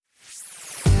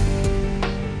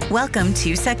Welcome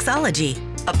to Sexology,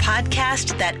 a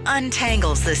podcast that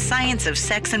untangles the science of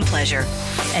sex and pleasure.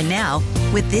 And now,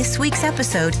 with this week's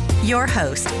episode, your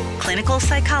host, clinical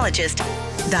psychologist,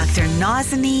 Dr.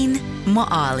 Nazanin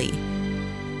Moali.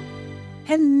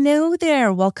 Hello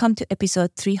there. Welcome to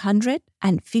episode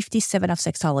 357 of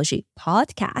Sexology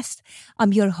podcast.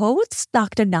 I'm your host,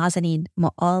 Dr. Nazanin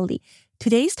Moali.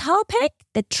 Today's topic,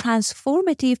 the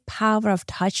transformative power of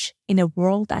touch in a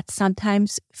world that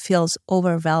sometimes feels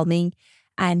overwhelming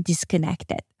and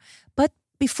disconnected. But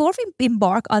before we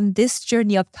embark on this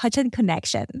journey of touch and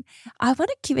connection, I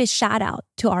want to give a shout out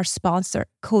to our sponsor,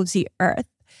 Cozy Earth.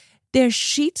 Their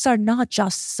sheets are not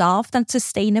just soft and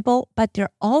sustainable, but they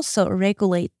also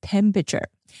regulate temperature.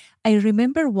 I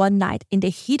remember one night in the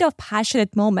heat of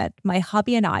passionate moment, my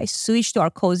hubby and I switched to our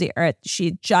Cozy Earth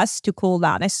sheet just to cool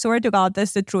down. I swear to God,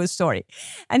 that's the true story.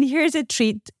 And here's a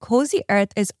treat. Cozy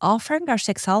Earth is offering our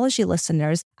Sexology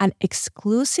listeners an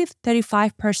exclusive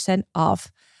 35%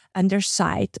 off on their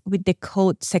site with the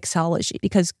code Sexology,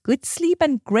 because good sleep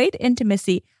and great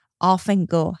intimacy often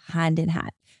go hand in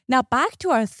hand. Now back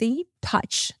to our theme,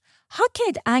 touch. How can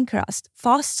it anchor us,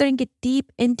 fostering a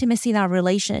deep intimacy in our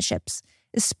relationships?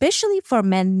 Especially for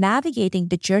men navigating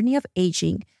the journey of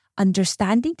aging,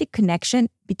 understanding the connection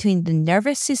between the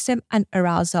nervous system and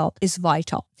arousal is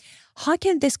vital. How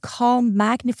can this calm,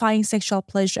 magnifying sexual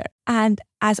pleasure? And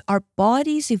as our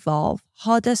bodies evolve,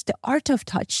 how does the art of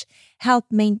touch help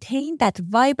maintain that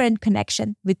vibrant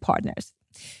connection with partners?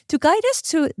 To guide us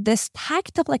through this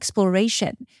tactile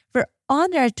exploration, we're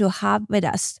honored to have with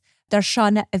us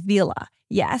Darshana Avila.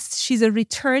 Yes, she's a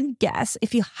return guest.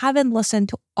 If you haven't listened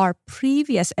to our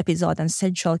previous episode on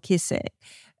sensual kissing,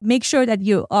 make sure that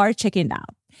you are checking it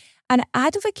out. An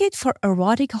advocate for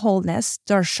erotic wholeness,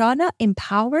 Darshana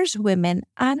empowers women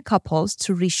and couples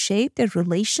to reshape their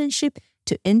relationship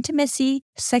to intimacy,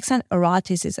 sex, and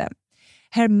eroticism.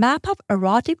 Her map of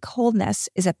erotic wholeness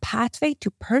is a pathway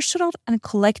to personal and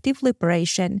collective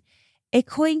liberation,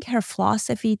 echoing her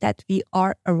philosophy that we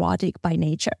are erotic by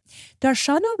nature.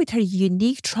 Darshana, with her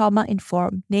unique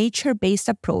trauma-informed, nature-based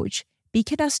approach,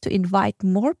 beckons us to invite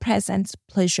more presence,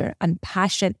 pleasure, and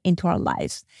passion into our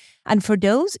lives. And for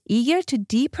those eager to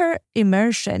deeper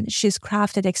immersion, she's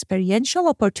crafted experiential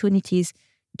opportunities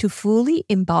to fully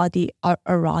embody our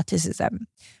eroticism.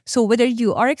 So whether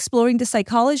you are exploring the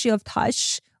psychology of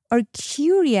touch or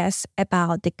curious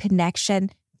about the connection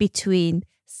between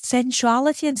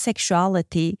sensuality and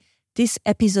sexuality, this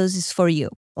episode is for you.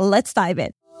 Let's dive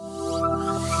in.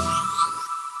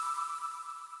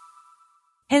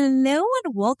 Hello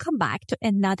and welcome back to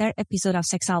another episode of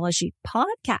Sexology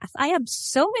podcast. I am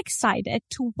so excited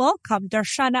to welcome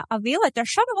Darshana Avila.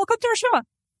 Darshana, welcome to our show.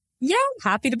 Yeah,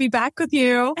 happy to be back with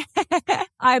you.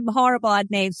 I'm horrible at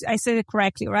names. I said it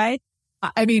correctly, right?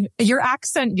 I mean, your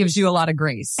accent gives you a lot of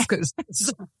grace.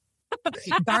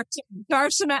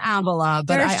 Darshana Avila,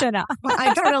 but Darshana.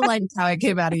 I kind of liked how it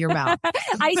came out of your mouth.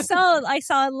 I saw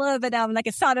a little bit of like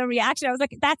a sudden reaction. I was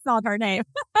like, that's not her name.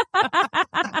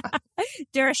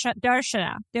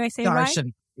 Darshana. Did I say it right?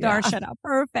 Yeah. Darshana.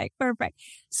 Perfect.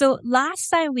 So last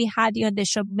time we had you on the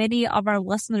show, many of our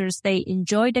listeners, they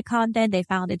enjoyed the content. They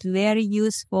found it very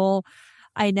useful.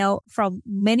 I know from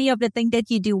many of the things that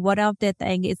you do, one of the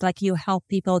things is like you help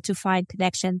people to find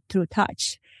connection through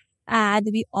touch. And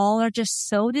we all are just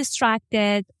so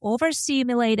distracted,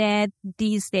 overstimulated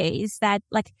these days that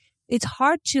like it's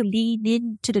hard to lean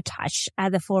into the touch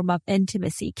as a form of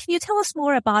intimacy. Can you tell us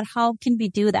more about how can we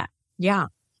do that? Yeah.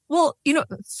 Well,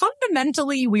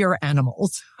 fundamentally we are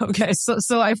animals. Okay.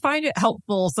 So I find it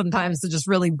helpful sometimes to just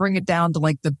really bring it down to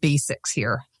like the basics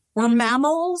here. We're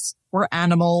mammals. We're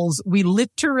animals. We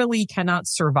literally cannot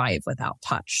survive without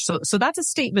touch. So that's a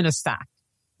statement of fact.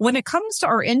 When it comes to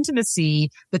our intimacy,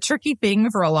 the tricky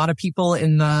thing for a lot of people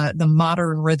in the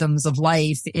modern rhythms of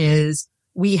life is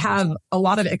we have a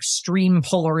lot of extreme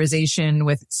polarization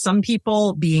with some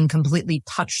people being completely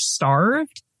touch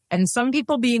starved and some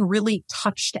people being really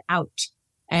touched out.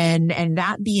 And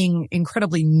that being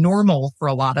incredibly normal for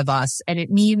a lot of us. And it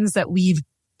means that we've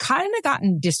kind of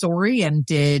gotten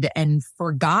disoriented and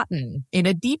forgotten in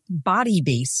a deep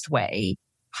body-based way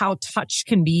how touch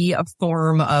can be a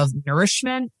form of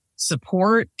nourishment,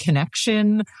 support,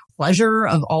 connection, pleasure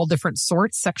of all different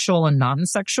sorts, sexual and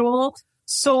non-sexual.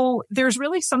 So there's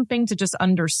really something to just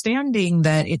understanding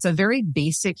that it's a very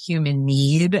basic human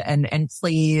need and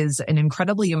plays an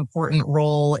incredibly important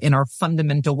role in our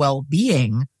fundamental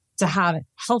well-being to have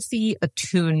healthy,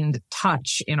 attuned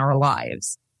touch in our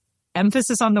lives.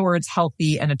 Emphasis on the words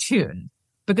healthy and attuned.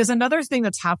 Because another thing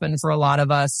that's happened for a lot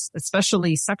of us,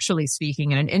 especially sexually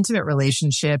speaking in an intimate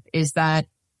relationship, is that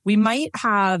We might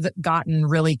have gotten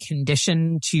really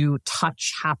conditioned to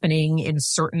touch happening in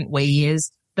certain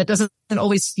ways that doesn't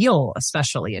always feel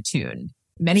especially attuned.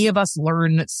 Many of us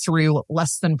learn through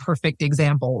less than perfect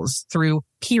examples, through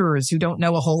peers who don't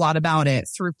know a whole lot about it,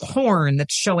 through porn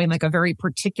that's showing like a very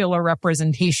particular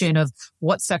representation of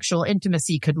what sexual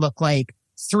intimacy could look like,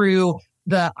 through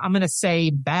the, I'm going to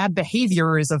say, bad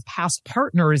behaviors of past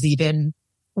partners even.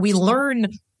 We learn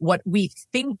what we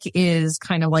think is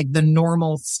kind of like the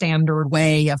normal standard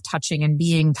way of touching and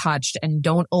being touched, and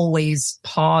don't always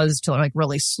pause to like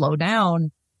really slow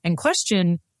down and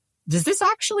question, does this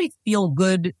actually feel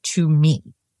good to me?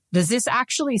 Does this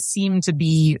actually seem to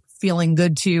be feeling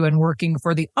good to and working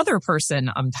for the other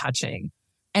person I'm touching?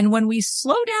 And when we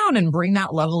slow down and bring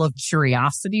that level of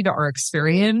curiosity to our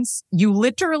experience, you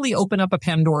literally open up a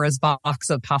Pandora's box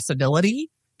of possibility.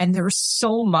 And there's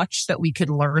so much that we could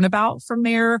learn about from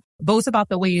there, both about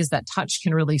the ways that touch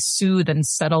can really soothe and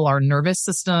settle our nervous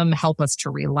system, help us to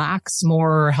relax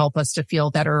more, help us to feel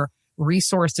better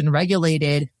resourced and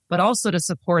regulated, but also to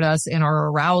support us in our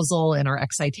arousal, in our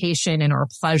excitation, in our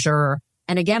pleasure.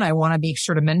 And again, I want to make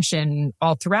sure to mention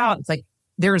all throughout, it's like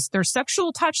there's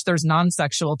sexual touch, there's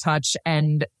non-sexual touch,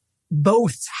 and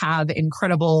both have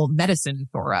incredible medicine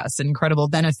for us, incredible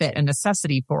benefit and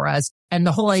necessity for us. And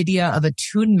the whole idea of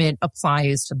attunement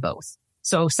applies to both.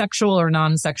 So sexual or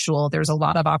non-sexual, there's a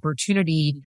lot of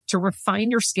opportunity to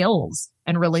refine your skills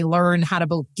and really learn how to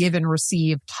both give and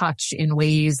receive touch in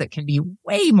ways that can be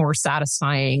way more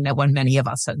satisfying than what many of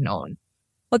us have known.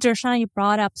 Well, Darshana, you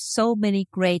brought up so many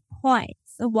great points.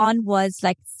 One was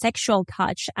like sexual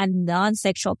touch and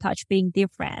non-sexual touch being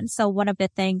different. So one of the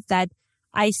things that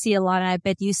I see a lot, and I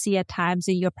bet you see at times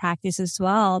in your practice as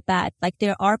well, that like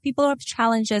there are people who have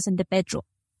challenges in the bedroom.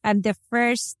 And the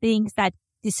first things that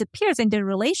disappears in the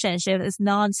relationship is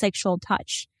non-sexual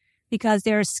touch, because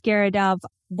they're scared of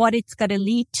what it's going to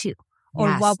lead to, or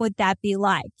Yes. what would that be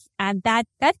like. And that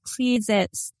creates a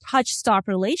touch-stop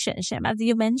relationship. As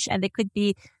you mentioned, it could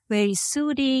be very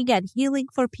soothing and healing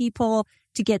for people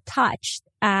to get touched.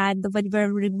 And when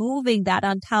we're removing that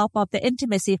on top of the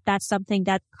intimacy, if that's something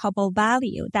that couple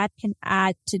value, that can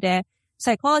add to the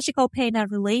psychological pain and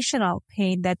relational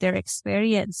pain that they're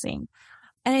experiencing.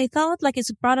 And I thought like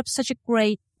it's brought up such a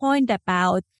great point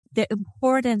about the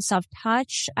importance of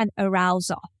touch and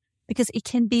arousal, because it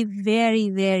can be very,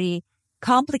 very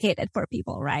complicated for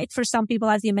people, right? For some people,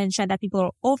 as you mentioned, that people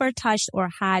are overtouched or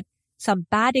had some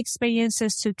bad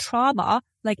experiences to trauma,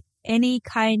 like any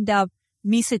kind of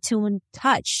misattuned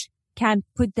touch can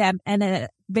put them in a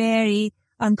very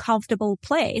uncomfortable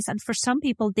place. And for some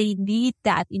people, they need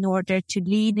that in order to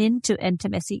lean into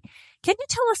intimacy. Can you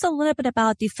tell us a little bit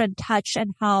about different touch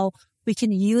and how we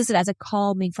can use it as a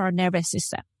calming for our nervous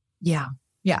system? Yeah.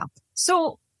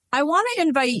 So I want to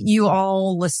invite you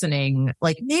all listening,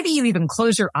 like maybe you even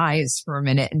close your eyes for a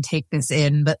minute and take this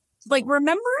in, but like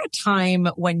remember a time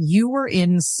when you were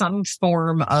in some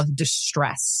form of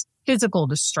distress, physical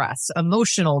distress,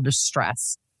 emotional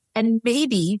distress, and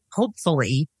maybe,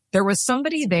 hopefully, there was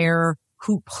somebody there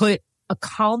who put a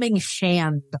calming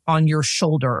hand on your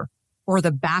shoulder or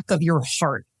the back of your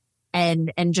heart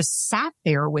and just sat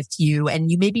there with you,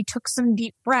 and you maybe took some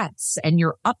deep breaths and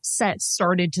your upset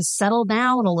started to settle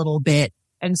down a little bit.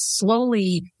 And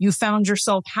slowly you found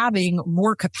yourself having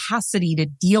more capacity to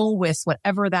deal with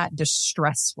whatever that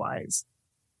distress was.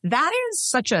 That is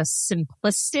such a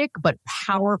simplistic but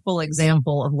powerful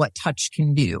example of what touch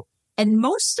can do. And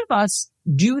most of us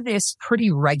do this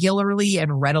pretty regularly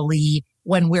and readily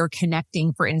when we're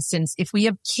connecting. For instance, if we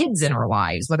have kids in our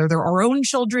lives, whether they're our own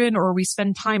children or we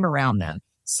spend time around them.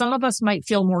 Some of us might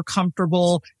feel more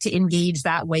comfortable to engage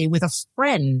that way with a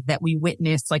friend that we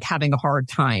witnessed like having a hard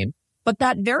time. But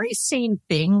that very same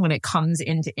thing when it comes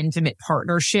into intimate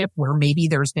partnership, where maybe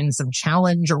there's been some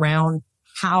challenge around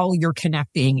how you're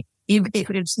connecting. If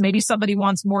it's maybe somebody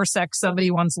wants more sex,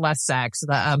 somebody wants less sex.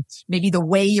 Maybe the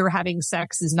way you're having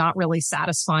sex is not really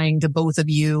satisfying to both of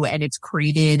you, and it's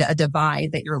created a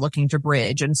divide that you're looking to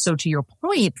bridge. And so to your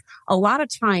point, a lot of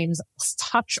times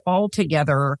touch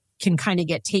altogether can kind of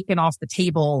get taken off the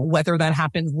table, whether that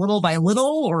happens little by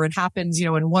little or it happens,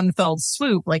 in one fell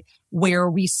swoop, like where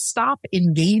we stop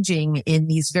engaging in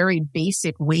these very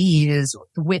basic ways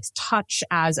with touch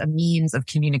as a means of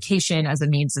communication, as a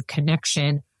means of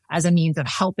connection, as a means of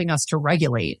helping us to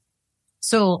regulate.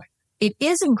 So it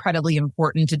is incredibly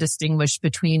important to distinguish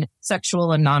between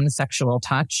sexual and non-sexual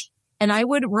touch. And I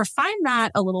would refine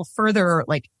that a little further.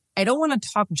 Like, I don't want to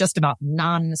talk just about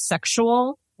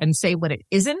non-sexual and say what it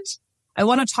isn't. I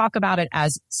want to talk about it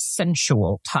as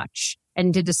sensual touch,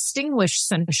 and to distinguish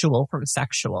sensual from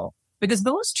sexual. Because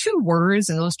those two words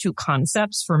and those two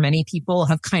concepts for many people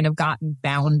have kind of gotten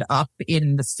bound up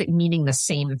in meaning the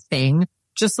same thing.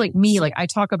 Just like me, like I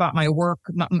talk about my work,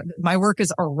 my work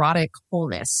is erotic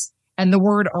wholeness. And the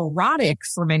word erotic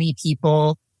for many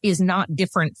people is not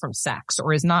different from sex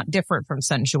or is not different from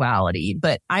sensuality.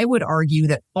 But I would argue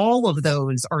that all of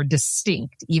those are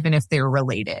distinct, even if they're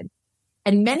related.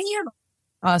 And many of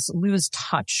us lose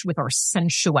touch with our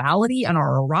sensuality and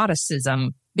our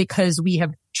eroticism because we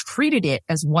have treated it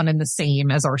as one and the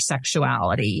same as our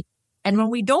sexuality. And when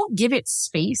we don't give it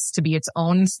space to be its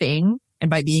own thing, and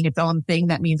by being its own thing,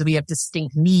 that means we have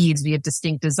distinct needs, we have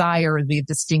distinct desires, we have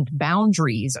distinct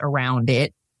boundaries around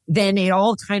it, then it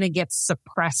all kind of gets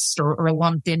suppressed or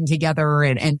lumped in together.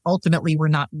 And ultimately, we're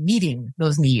not meeting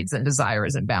those needs and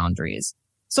desires and boundaries.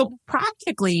 So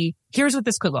practically, here's what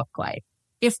this could look like.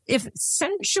 If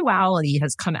sensuality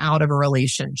has come out of a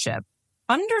relationship,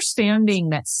 understanding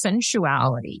that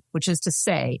sensuality, which is to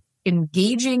say,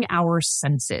 engaging our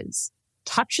senses,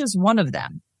 touch is one of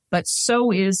them, but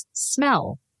so is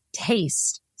smell,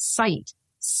 taste, sight,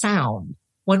 sound.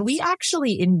 When we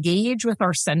actually engage with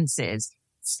our senses,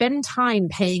 spend time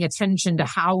paying attention to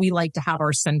how we like to have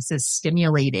our senses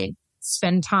stimulating,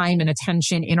 spend time and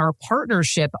attention in our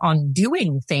partnership on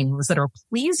doing things that are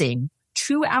pleasing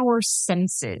to our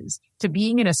senses, to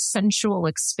being in a sensual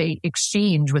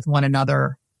exchange with one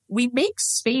another, we make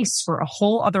space for a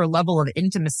whole other level of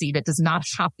intimacy that does not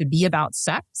have to be about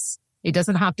sex. It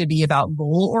doesn't have to be about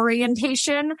goal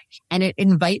orientation. And it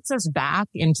invites us back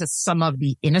into some of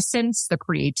the innocence, the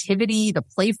creativity, the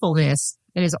playfulness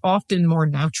that is often more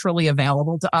naturally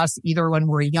available to us, either when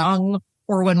we're young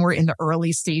or when we're in the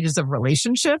early stages of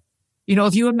relationship. You know,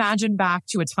 if you imagine back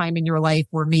to a time in your life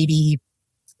where maybe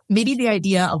the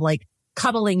idea of like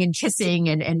cuddling and kissing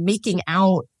and making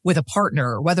out with a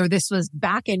partner, whether this was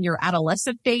back in your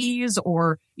adolescent days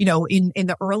or, you know, in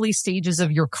the early stages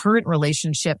of your current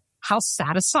relationship, how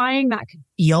satisfying that could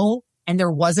feel. And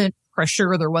there wasn't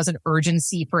pressure, there wasn't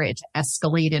urgency for it to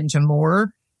escalate into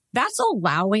more. That's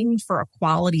allowing for a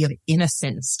quality of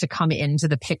innocence to come into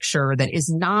the picture that is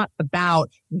not about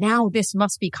now this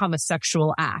must become a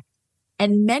sexual act.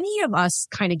 And many of us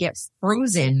kind of get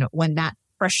frozen when that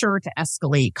pressure to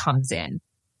escalate comes in.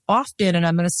 Often, and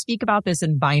I'm going to speak about this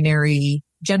in binary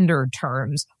gender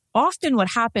terms, often what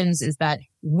happens is that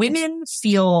women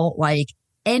feel like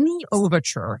any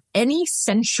overture, any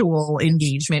sensual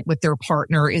engagement with their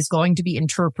partner is going to be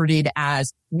interpreted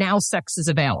as now sex is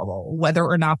available, whether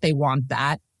or not they want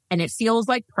that. And it feels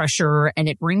like pressure and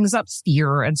it brings up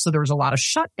fear. And so there's a lot of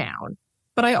shutdown.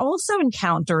 But I also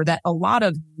encounter that a lot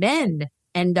of men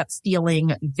end up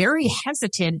feeling very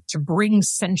hesitant to bring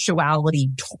sensuality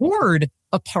toward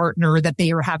a partner that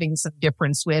they are having some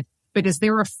difference with because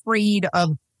they're afraid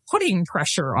of putting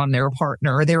pressure on their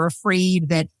partner. They're afraid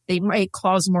that they might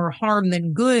cause more harm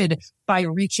than good by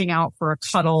reaching out for a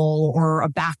cuddle or a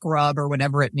back rub or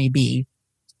whatever it may be.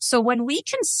 So when we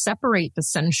can separate the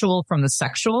sensual from the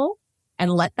sexual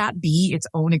and let that be its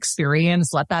own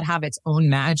experience, let that have its own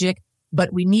magic,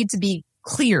 but we need to be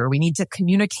clear. We need to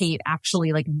communicate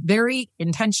actually like very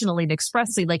intentionally and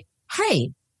expressly like,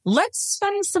 hey, let's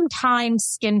spend some time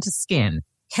skin to skin.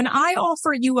 Can I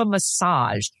offer you a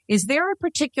massage? Is there a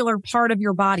particular part of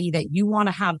your body that you want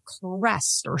to have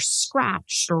caressed or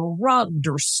scratched or rubbed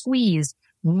or squeezed,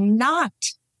 not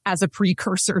as a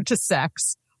precursor to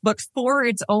sex, but for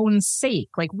its own sake,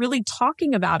 like really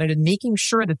talking about it and making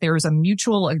sure that there is a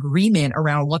mutual agreement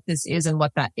around what this is and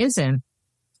what that isn't.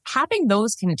 Having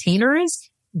those containers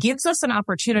gives us an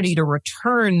opportunity to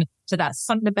return to that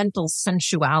fundamental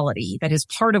sensuality that is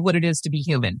part of what it is to be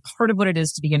human, part of what it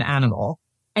is to be an animal,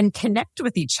 and connect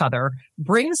with each other,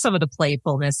 bring some of the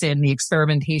playfulness in, the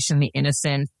experimentation, the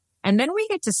innocence. And then we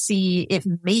get to see if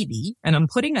maybe, and I'm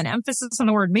putting an emphasis on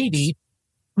the word maybe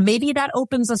that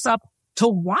opens us up to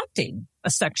wanting a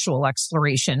sexual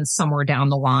exploration somewhere down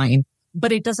the line,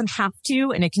 but it doesn't have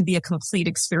to, and it can be a complete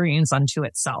experience unto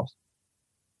itself.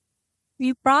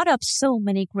 You brought up so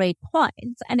many great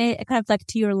points. And it kind of like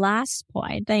to your last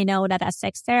point, I know that as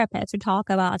sex therapists, we talk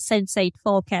about sensate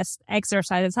focused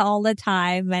exercises all the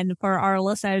time. And for our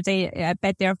listeners, I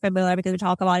bet they're familiar because we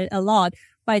talk about it a lot,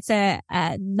 but it's a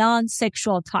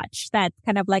non-sexual touch that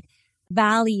kind of like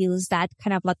values that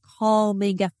kind of like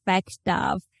calming effect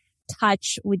of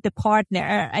touch with the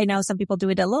partner. I know some people do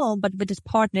it alone, but with his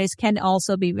partners can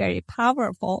also be very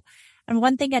powerful. And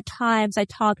one thing at times I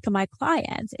talk to my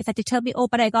clients is that they tell me, oh,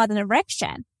 but I got an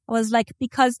erection. I was like,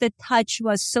 because the touch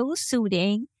was so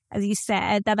soothing, as you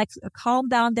said, that like calmed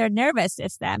down their nervous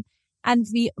system. And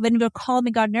when we're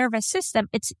calming our nervous system,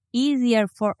 it's easier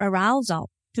for arousal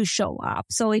to show up.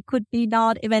 So it could be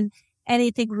not even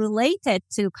anything related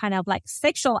to kind of like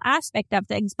sexual aspect of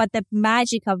things, but the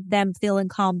magic of them feeling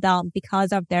calmed down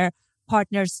because of their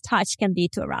partner's touch can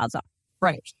lead to arousal.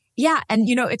 Right. Yeah. And,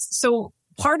 it's so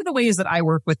part of the ways that I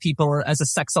work with people as a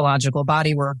sexological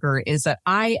body worker is that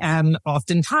I am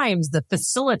oftentimes the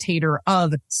facilitator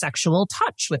of sexual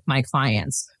touch with my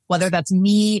clients, whether that's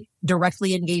me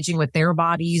directly engaging with their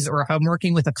bodies or if I'm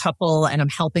working with a couple and I'm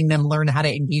helping them learn how to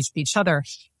engage with each other.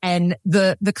 And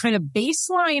the kind of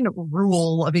baseline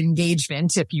rule of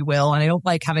engagement, if you will, and I don't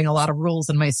like having a lot of rules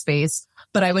in my space,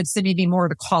 but I would say maybe more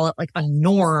to call it like a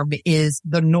norm, is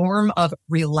the norm of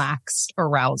relaxed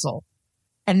arousal.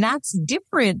 And that's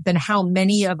different than how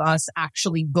many of us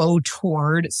actually go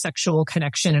toward sexual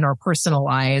connection in our personal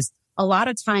lives. A lot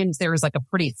of times there's like a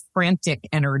pretty frantic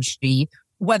energy,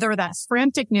 whether that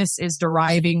franticness is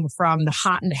deriving from the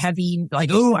hot and heavy,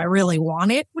 like, oh, I really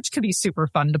want it, which could be super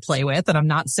fun to play with. And I'm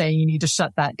not saying you need to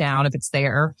shut that down if it's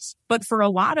there. But for a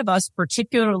lot of us,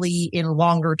 particularly in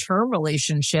longer term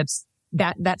relationships,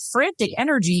 that frantic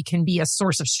energy can be a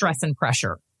source of stress and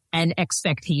pressure and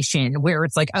expectation, where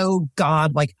it's like, oh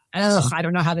God, like, I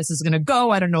don't know how this is going to go.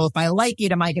 I don't know if I like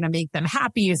it. Am I going to make them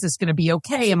happy? Is this going to be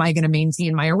okay? Am I going to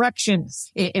maintain my erection?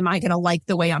 Am I going to like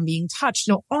the way I'm being touched?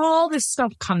 No, all this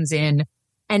stuff comes in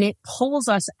and it pulls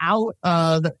us out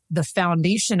of the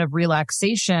foundation of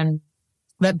relaxation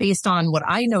that, based on what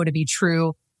I know to be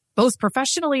true, both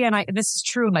professionally and this is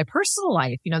true in my personal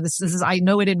life. This is, I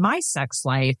know it in my sex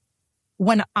life.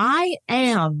 When I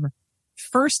am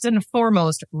first and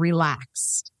foremost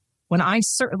relaxed, when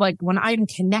I'm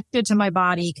connected to my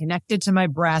body, connected to my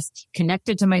breath,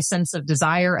 connected to my sense of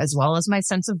desire, as well as my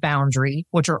sense of boundary,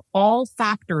 which are all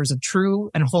factors of true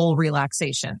and whole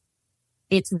relaxation,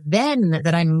 it's then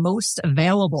that I'm most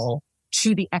available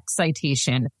to the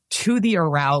excitation, to the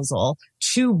arousal,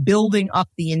 to building up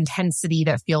the intensity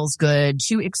that feels good,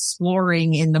 to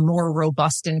exploring in the more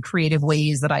robust and creative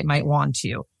ways that I might want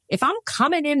to. If I'm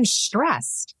coming in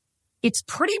stressed, it's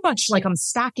pretty much like I'm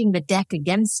stacking the deck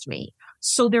against me.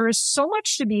 So there is so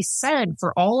much to be said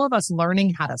for all of us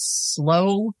learning how to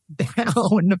slow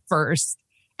down first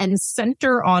and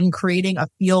center on creating a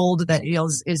field that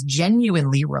is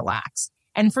genuinely relaxed.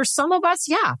 And for some of us,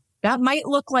 yeah, that might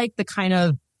look like the kind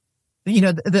of,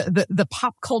 the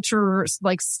pop culture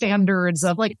like standards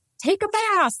of like, take a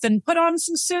bath and put on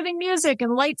some soothing music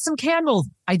and light some candles.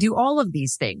 I do all of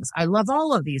these things. I love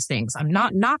all of these things. I'm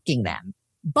not knocking them.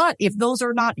 But if those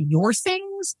are not your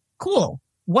things, cool.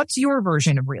 What's your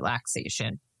version of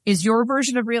relaxation? Is your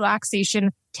version of relaxation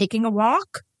taking a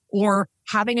walk or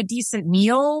having a decent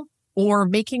meal or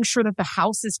making sure that the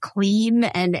house is clean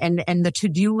and the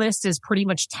to-do list is pretty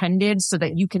much tended so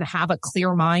that you can have a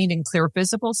clear mind and clear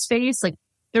physical space? Like,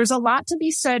 there's a lot to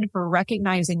be said for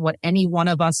recognizing what any one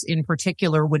of us in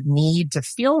particular would need to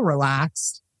feel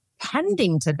relaxed,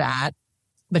 tending to that.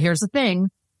 But here's the thing.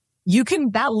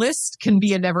 That list can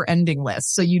be a never ending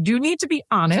list. So you do need to be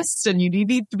honest and you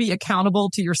need to be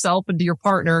accountable to yourself and to your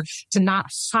partner to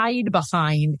not hide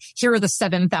behind, here are the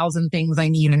 7,000 things I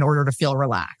need in order to feel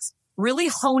relaxed. Really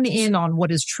hone in on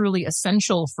what is truly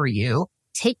essential for you.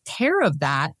 Take care of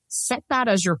that, set that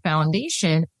as your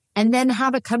foundation, and then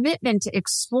have a commitment to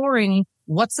exploring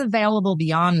what's available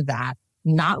beyond that.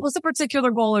 Not with a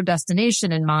particular goal or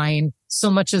destination in mind,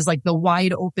 so much as like the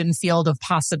wide open field of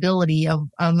possibility of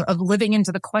living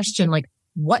into the question, like,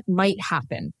 what might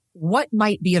happen? What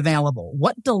might be available?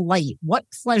 What delight, what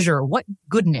pleasure, what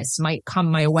goodness might come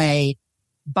my way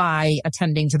by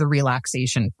attending to the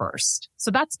relaxation first? So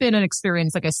that's been an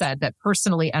experience, like I said, that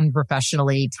personally and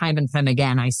professionally, time and time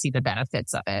again, I see the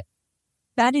benefits of it.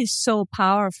 That is so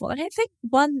powerful. And I think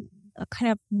one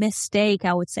kind of mistake,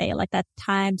 I would say, like that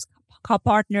times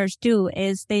partners do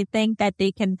is they think that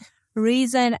they can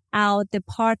reason out the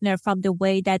partner from the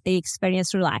way that they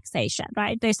experience relaxation,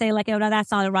 right? They say like, oh, no,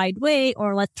 that's not the right way,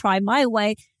 or let's try my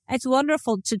way. It's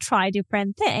wonderful to try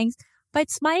different things, but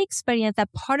it's my experience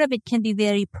that part of it can be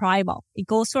very primal. It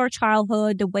goes to our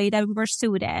childhood, the way that we were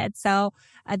suited. So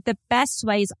the best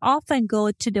way is often go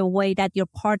to the way that your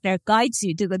partner guides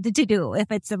you to do.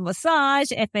 If it's a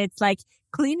massage, if it's like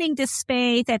cleaning the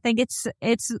space, I think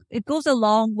it goes a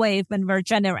long way when we're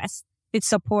generous with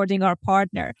supporting our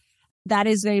partner. That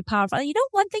is very powerful. And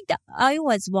one thing that I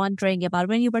was wondering about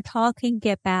when you were talking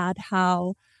about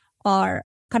how our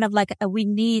kind of like we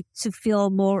need to feel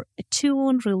more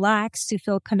attuned, relaxed, to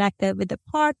feel connected with the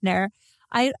partner.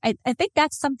 I think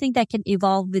that's something that can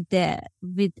evolve with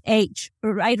age.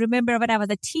 I remember when I was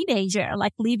a teenager,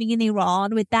 like living in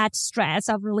Iran with that stress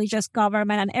of religious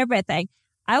government and everything,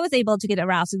 I was able to get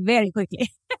aroused very quickly.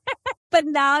 But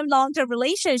now I'm long-term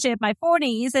relationship, my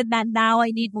 40s, and then now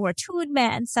I need more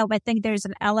attunement. So I think there's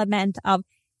an element of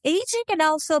aging and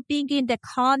also being in the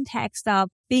context of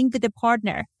being with the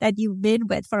partner that you've been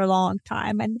with for a long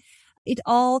time. And it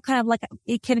all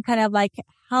it can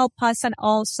help us and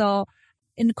also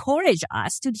encourage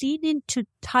us to lean into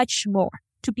touch more,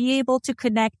 to be able to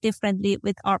connect differently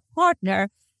with our partner.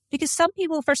 Because some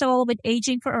people, first of all, with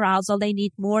aging for arousal, they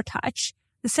need more touch.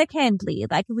 Secondly,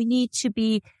 we need to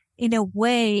be in a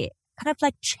way,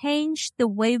 change the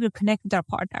way we connect with our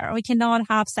partner. We cannot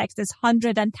have sex this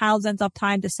hundreds and thousands of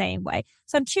times the same way.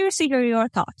 So I'm curious to hear your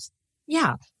thoughts.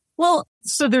 Yeah. Well,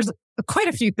 so there's quite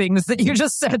a few things that you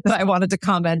just said that I wanted to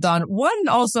comment on. One,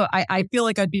 also, I feel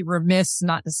like I'd be remiss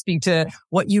not to speak to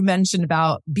what you mentioned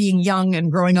about being young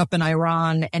and growing up in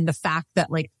Iran and the fact that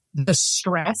the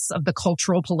stress of the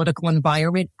cultural political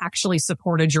environment actually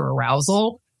supported your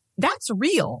arousal. That's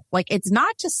real. It's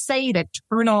not to say that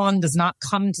turn on does not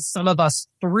come to some of us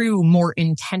through more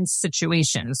intense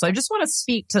situations. So I just want to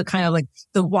speak to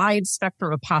the wide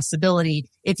spectrum of possibility.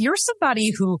 If you're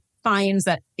somebody who finds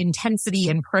that intensity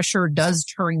and pressure does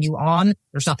turn you on,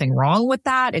 there's nothing wrong with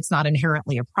that. It's not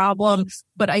inherently a problem.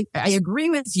 But I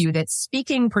agree with you that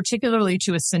speaking particularly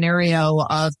to a scenario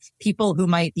of people who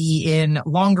might be in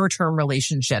longer term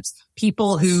relationships,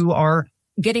 people who are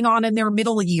getting on in their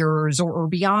middle years or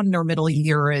beyond their middle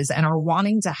years and are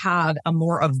wanting to have a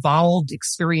more evolved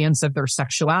experience of their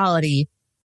sexuality,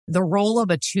 the role of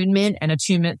attunement and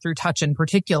attunement through touch in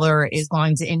particular is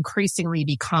going to increasingly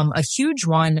become a huge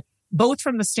one, both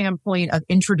from the standpoint of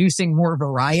introducing more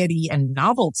variety and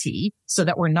novelty so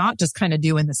that we're not just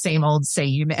doing the same old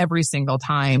same every single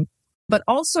time, but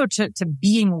also to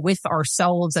being with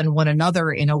ourselves and one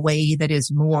another in a way that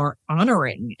is more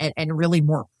honoring and really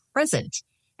more present.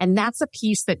 And that's a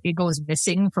piece that it goes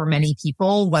missing for many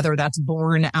people, whether that's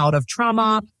born out of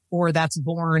trauma or that's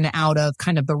born out of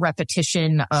the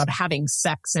repetition of having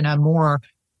sex in a more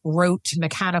rote,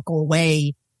 mechanical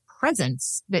way.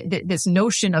 Presence, this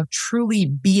notion of truly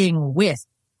being with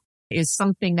is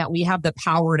something that we have the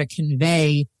power to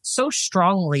convey so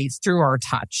strongly through our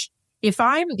touch. If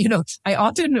I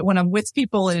often, when I'm with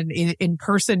people in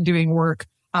person doing work,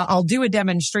 I'll do a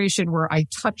demonstration where I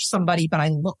touch somebody, but I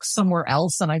look somewhere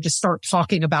else and I just start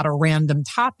talking about a random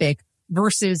topic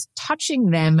versus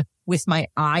touching them with my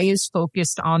eyes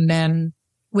focused on them,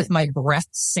 with my breath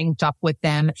synced up with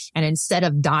them. And instead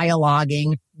of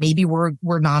dialoguing, maybe we're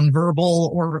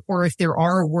nonverbal or if there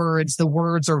are words, the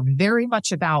words are very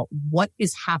much about what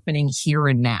is happening here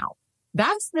and now.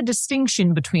 That's the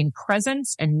distinction between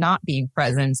presence and not being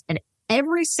present. And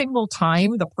every single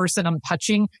time the person I'm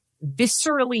touching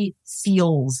viscerally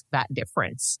feels that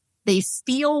difference. They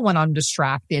feel when I'm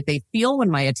distracted. They feel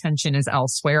when my attention is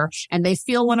elsewhere, and they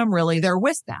feel when I'm really there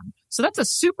with them. So that's a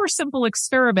super simple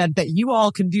experiment that you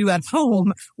all can do at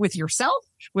home with yourself,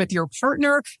 with your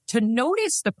partner, to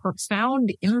notice the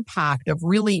profound impact of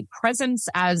really presence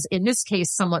as, in this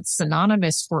case, somewhat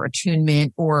synonymous for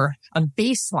attunement or a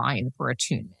baseline for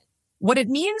attunement. What it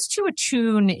means to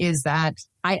attune is that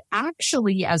I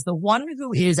actually, as the one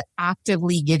who is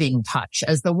actively giving touch,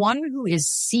 as the one who is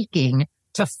seeking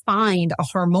to find a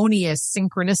harmonious,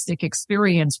 synchronistic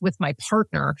experience with my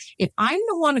partner, if I'm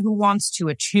the one who wants to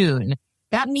attune,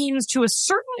 that means to a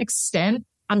certain extent,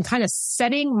 I'm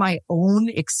setting my own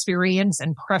experience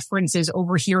and preferences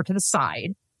over here to the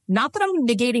side. Not that I'm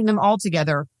negating them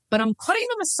altogether, but I'm putting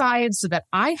them aside so that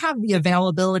I have the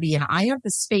availability and I have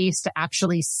the space to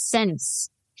actually sense,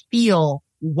 feel,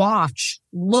 watch,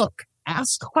 look,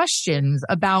 ask questions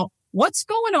about what's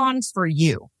going on for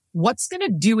you. What's going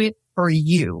to do it for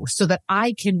you so that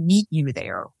I can meet you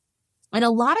there? And a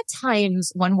lot of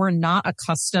times when we're not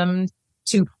accustomed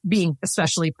to being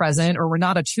especially present or we're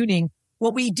not attuning,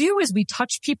 what we do is we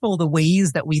touch people the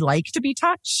ways that we like to be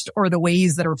touched or the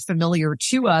ways that are familiar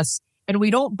to us. And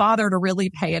we don't bother to really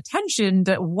pay attention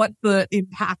to what the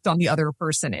impact on the other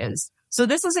person is. So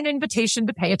this is an invitation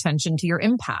to pay attention to your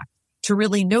impact, to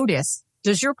really notice,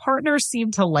 does your partner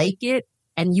seem to like it?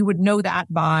 And you would know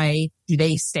that by, do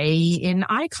they stay in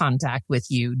eye contact with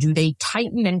you? Do they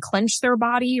tighten and clench their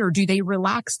body or do they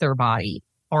relax their body?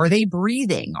 Are they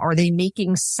breathing? Are they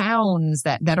making sounds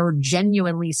that are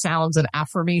genuinely sounds of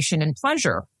affirmation and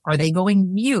pleasure? Are they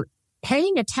going mute?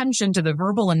 Paying attention to the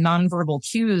verbal and nonverbal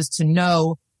cues to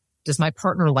know, does my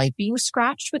partner like being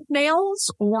scratched with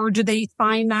nails or do they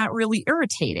find that really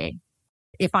irritating?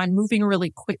 If I'm moving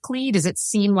really quickly, does it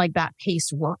seem like that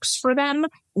pace works for them?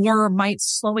 Or might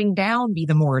slowing down be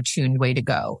the more attuned way to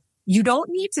go? You don't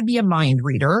need to be a mind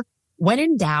reader. When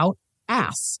in doubt,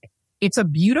 ask. It's a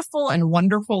beautiful and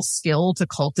wonderful skill to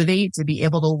cultivate, to be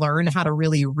able to learn how to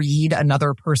really read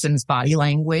another person's body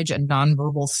language and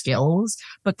nonverbal skills.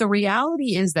 But the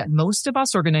reality is that most of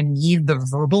us are going to need the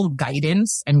verbal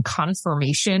guidance and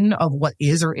confirmation of what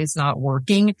is or is not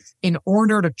working in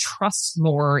order to trust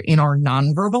more in our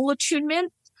nonverbal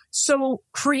attunement. So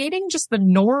creating just the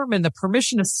norm and the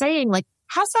permission of saying, like,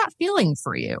 how's that feeling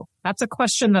for you? That's a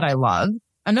question that I love.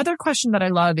 Another question that I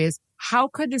love is, how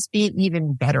could this be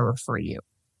even better for you?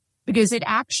 Because it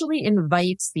actually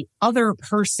invites the other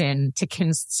person to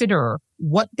consider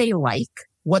what they like,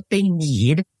 what they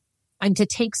need, and to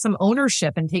take some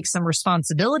ownership and take some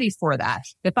responsibility for that.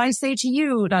 If I say to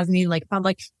you, Nazanin, like, I'm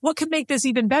like, what could make this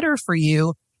even better for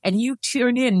you? And you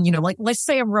tune in, like, let's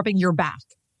say I'm rubbing your back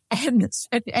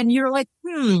and you're like,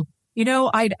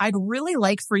 I'd really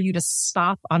like for you to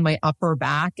stop on my upper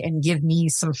back and give me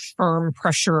some firm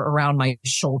pressure around my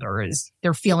shoulders.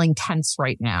 They're feeling tense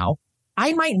right now.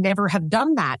 I might never have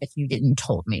done that if you didn't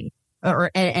told me.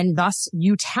 And thus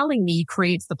you telling me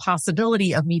creates the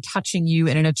possibility of me touching you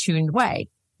in an attuned way.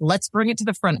 Let's bring it to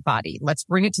the front body. Let's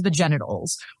bring it to the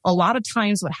genitals. A lot of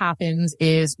times what happens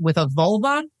is with a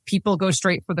vulva, people go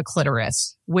straight for the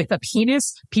clitoris. With a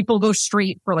penis, people go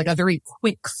straight for like a very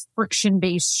quick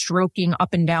friction-based stroking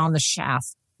up and down the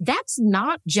shaft. That's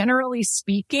not, generally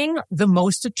speaking, the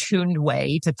most attuned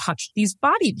way to touch these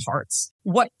body parts.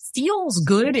 What feels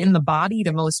good in the body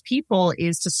to most people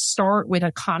is to start with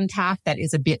a contact that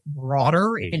is a bit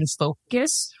broader in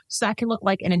focus. So that can look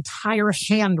like an entire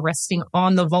hand resting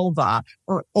on the vulva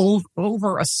or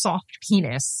over a soft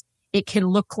penis. It can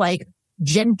look like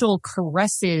gentle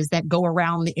caresses that go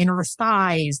around the inner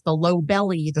thighs, the low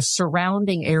belly, the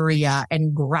surrounding area,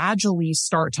 and gradually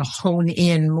start to hone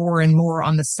in more and more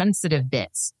on the sensitive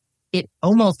bits. It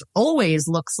almost always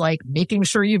looks like making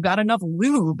sure you've got enough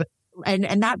lube.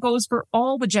 And that goes for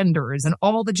all the genders and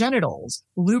all the genitals.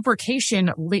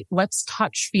 Lubrication lets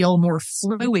touch feel more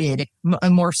fluid,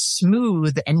 more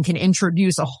smooth, and can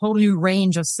introduce a whole new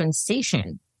range of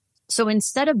sensation. So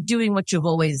instead of doing what you've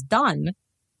always done,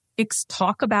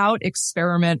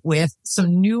 experiment with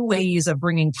some new ways of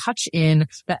bringing touch in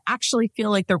that actually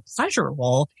feel like they're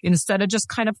pleasurable instead of just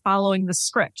kind of following the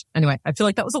script. Anyway, I feel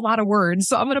like that was a lot of words,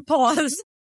 so I'm going to pause.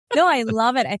 No, I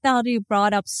love it. I thought you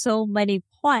brought up so many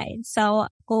points. So I'm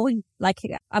going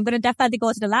to definitely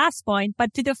go to the last point,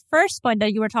 but to the first point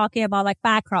that you were talking about, like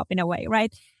back rub in a way,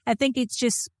 right? I think it's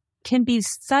just can be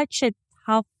such a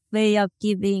tough way of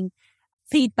giving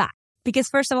feedback. Because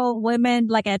first of all, women,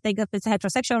 like I think if it's a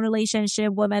heterosexual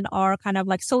relationship, women are kind of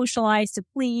like socialized to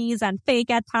please and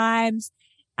fake at times.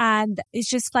 And it's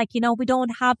just like, we don't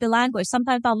have the language.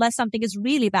 Sometimes unless something is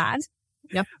really bad,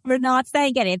 yep, we're not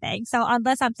saying anything. So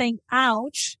unless I'm saying,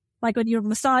 ouch, like when you're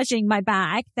massaging my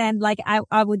back, then like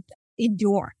I would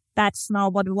endure. That's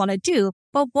not what we want to do.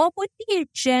 But what would be a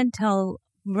gentle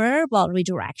verbal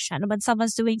redirection when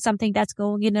someone's doing something that's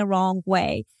going in the wrong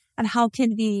way? And how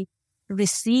can we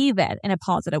receive it in a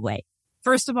positive way?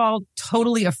 First of all,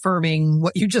 totally affirming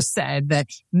what you just said, that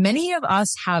many of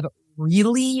us have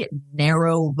really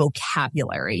narrow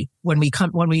vocabulary when we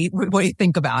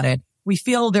think about it. We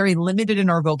feel very limited in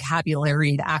our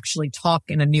vocabulary to actually talk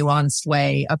in a nuanced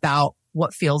way about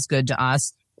what feels good to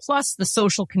us. Plus the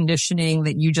social conditioning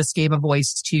that you just gave a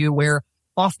voice to, where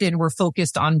often we're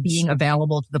focused on being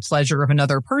available to the pleasure of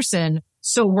another person.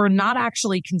 So we're not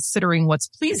actually considering what's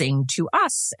pleasing to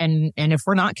us. And if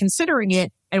we're not considering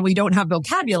it and we don't have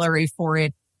vocabulary for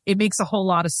it, it makes a whole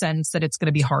lot of sense that it's going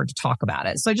to be hard to talk about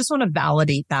it. So I just want to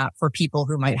validate that for people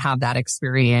who might have that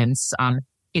experience.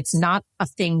 It's not a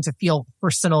thing to feel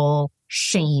personal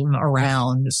shame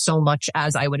around so much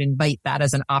as I would invite that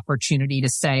as an opportunity to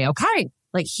say, okay,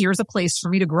 like here's a place for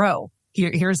me to grow.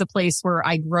 Here's a place where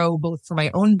I grow both for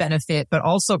my own benefit, but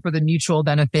also for the mutual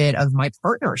benefit of my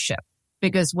partnership.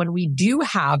 Because when we do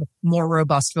have more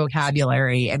robust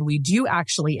vocabulary and we do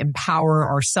actually empower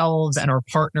ourselves and our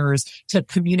partners to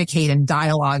communicate and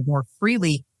dialogue more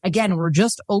freely, again, we're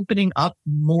just opening up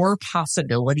more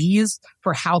possibilities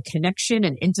for how connection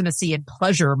and intimacy and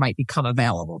pleasure might become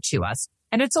available to us.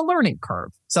 And it's a learning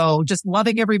curve. So just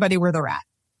loving everybody where they're at.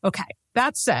 Okay.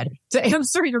 That said, to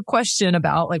answer your question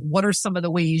about like, what are some of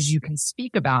the ways you can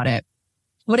speak about it?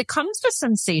 When it comes to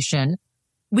sensation,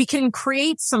 we can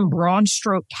create some broad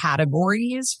stroke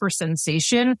categories for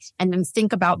sensation and then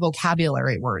think about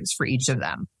vocabulary words for each of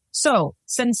them. So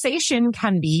sensation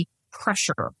can be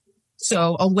pressure.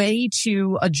 So a way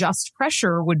to adjust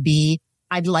pressure would be,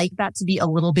 I'd like that to be a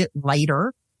little bit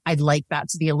lighter. I'd like that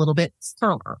to be a little bit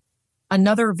firmer.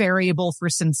 Another variable for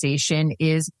sensation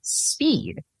is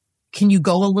speed. Can you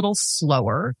go a little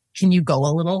slower? Can you go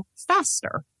a little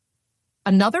faster?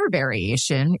 Another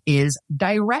variation is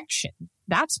direction.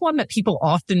 That's one that people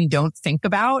often don't think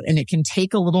about, and it can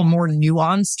take a little more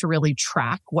nuance to really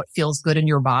track what feels good in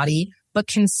your body. But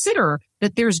consider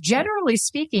that there's, generally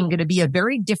speaking, going to be a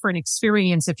very different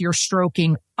experience if you're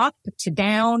stroking up to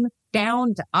down,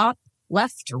 down to up,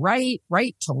 left to right,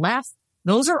 right to left.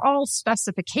 Those are all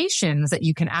specifications that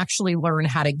you can actually learn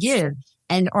how to give.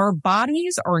 And our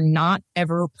bodies are not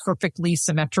ever perfectly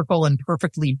symmetrical and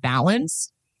perfectly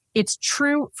balanced. It's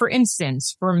true, for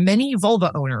instance, for many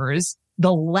vulva owners,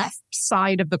 the left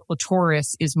side of the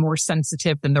clitoris is more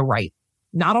sensitive than the right.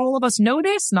 Not all of us know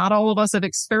this. Not all of us have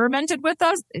experimented with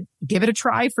us. Give it a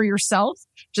try for yourself.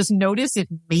 Just notice if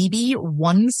maybe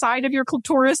one side of your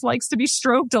clitoris likes to be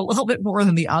stroked a little bit more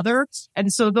than the other.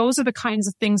 And so those are the kinds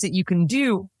of things that you can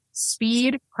do.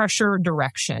 Speed, pressure,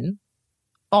 direction.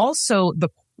 Also, the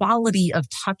quality of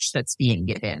touch that's being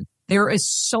given. There is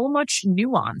so much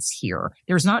nuance here.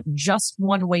 There's not just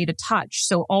one way to touch.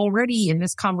 So already in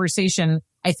this conversation,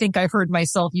 I think I heard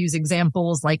myself use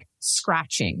examples like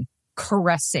scratching,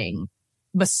 caressing,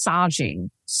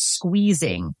 massaging,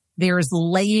 squeezing. There's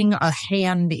laying a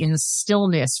hand in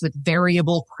stillness with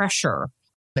variable pressure.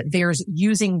 There's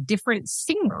using different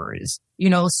fingers,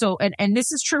 so, and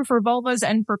this is true for vulvas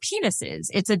and for penises.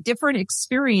 It's a different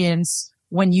experience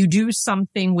when you do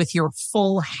something with your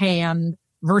full hand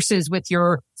versus with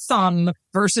your thumb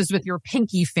versus with your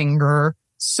pinky finger.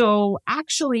 So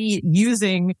actually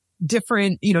using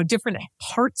different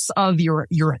parts of your,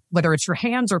 whether it's your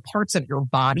hands or parts of your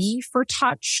body for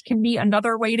touch can be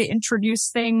another way to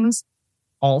introduce things.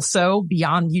 Also,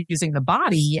 beyond using the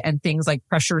body and things like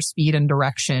pressure, speed, and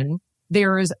direction,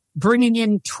 there's bringing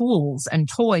in tools and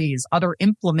toys, other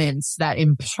implements that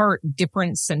impart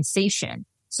different sensation.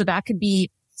 So that could be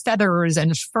feathers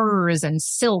and furs and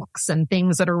silks and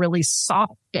things that are really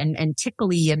soft and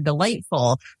tickly and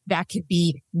delightful. That could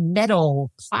be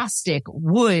metal, plastic,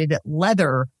 wood,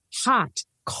 leather, hot,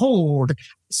 cold.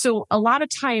 So a lot of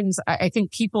times I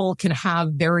think people can have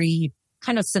very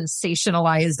kind of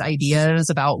sensationalized ideas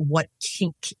about what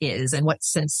kink is and what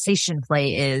sensation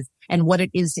play is and what it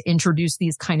is to introduce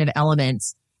these kind of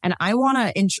elements. And I want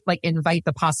to invite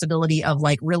the possibility of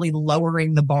really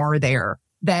lowering the bar there.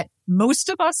 That most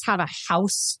of us have a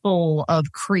house full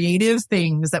of creative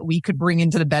things that we could bring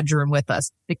into the bedroom with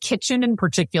us. The kitchen in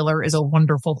particular is a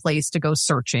wonderful place to go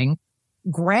searching.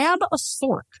 Grab a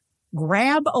fork,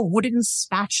 grab a wooden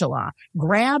spatula,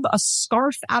 grab a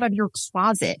scarf out of your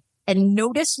closet, and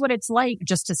notice what it's like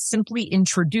just to simply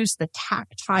introduce the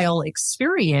tactile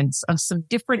experience of some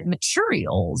different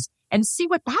materials and see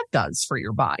what that does for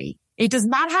your body. It does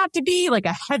not have to be like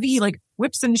a heavy,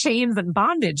 whips and chains and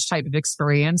bondage type of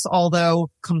experience, although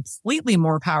completely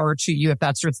more power to you if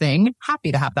that's your thing.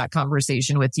 Happy to have that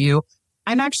conversation with you.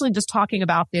 I'm actually just talking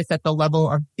about this at the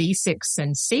level of basic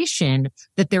sensation,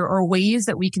 that there are ways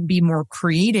that we can be more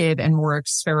creative and more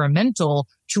experimental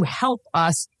to help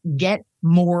us get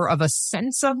more of a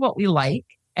sense of what we like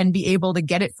and be able to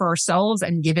get it for ourselves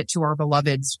and give it to our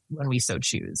beloveds when we so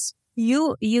choose.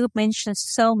 You mentioned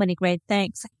so many great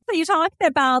things. So you talked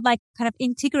about kind of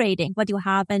integrating what you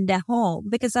have in the home,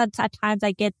 because at times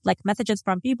I get messages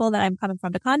from people that I'm coming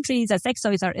from the countries that sex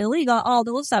toys are illegal, all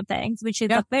those sort of things, which is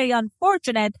very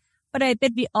unfortunate. But I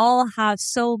bet we all have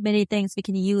so many things we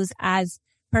can use as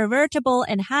pervertible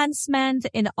enhancement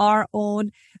in our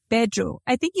own bedroom.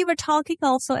 I think you were talking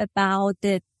also about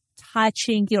the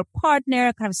touching your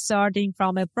partner, kind of starting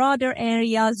from a broader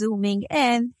area, zooming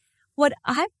in. What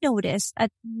I've noticed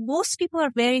that most people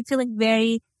are feeling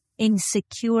very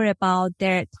insecure about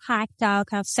their tactile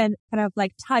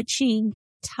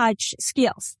touch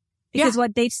skills. Because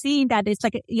what they've seen that it's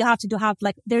you have to have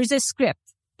there's a script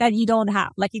that you don't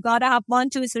have. You gotta have 1,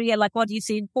 2, 3, and what you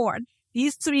see in porn.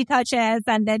 These 3 touches,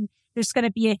 and then there's gonna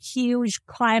be a huge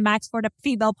climax for the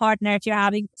female partner if you're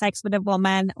having sex with a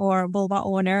woman or vulva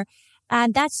owner.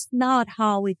 And that's not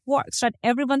how it works, right?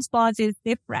 Everyone's body is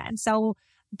different. So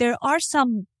there are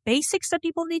some basics that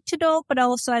people need to know, but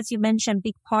also, as you mentioned,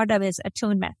 big part of it is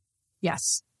attunement.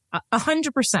 Yes,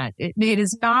 100%. It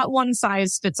is not one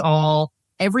size fits all.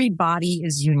 Every body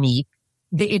is unique.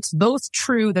 It's both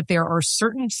true that there are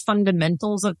certain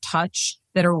fundamentals of touch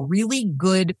that are really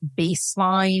good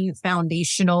baseline,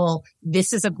 foundational.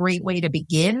 This is a great way to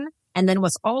begin. And then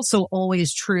what's also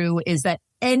always true is that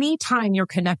anytime you're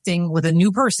connecting with a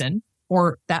new person,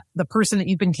 or that the person that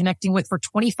you've been connecting with for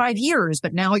 25 years,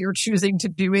 but now you're choosing to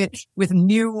do it with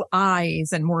new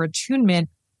eyes and more attunement,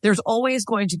 there's always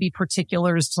going to be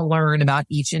particulars to learn about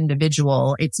each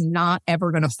individual. It's not ever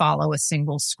going to follow a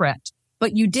single script.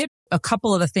 But you did a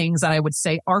couple of the things that I would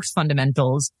say are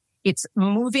fundamentals. It's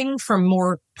moving from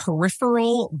more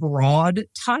peripheral, broad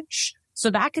touch. So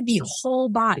that could be whole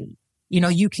body.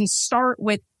 You can start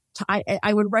with,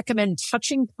 I would recommend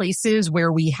touching places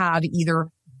where we have either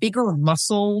bigger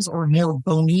muscles or more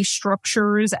bony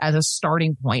structures as a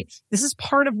starting point. This is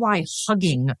part of why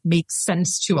hugging makes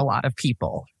sense to a lot of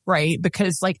people, right?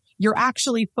 Because you're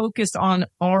actually focused on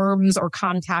arms or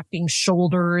contacting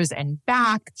shoulders and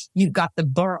back. You've got the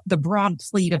broad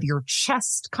plate of your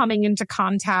chest coming into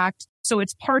contact. So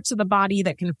it's parts of the body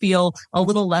that can feel a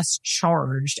little less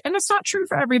charged. And it's not true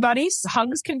for everybody.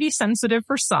 Hugs can be sensitive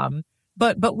for some.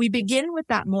 But we begin with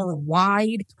that more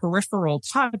wide peripheral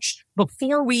touch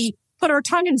before we put our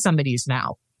tongue in somebody's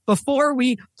mouth, before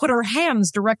we put our hands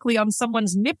directly on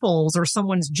someone's nipples or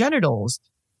someone's genitals.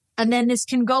 And then this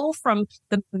can go from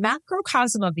the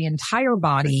macrocosm of the entire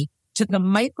body to the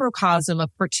microcosm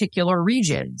of particular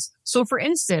regions. So for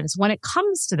instance, when it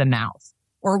comes to the mouth,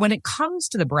 or when it comes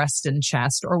to the breast and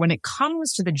chest, or when it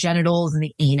comes to the genitals and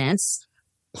the anus,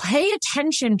 pay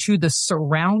attention to the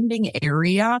surrounding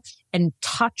area and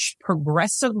touch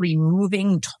progressively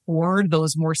moving toward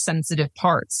those more sensitive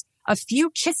parts. A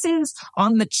few kisses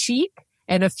on the cheek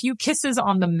and a few kisses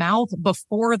on the mouth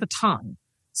before the tongue.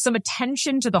 Some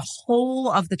attention to the whole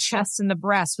of the chest and the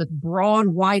breast with broad,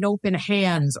 wide open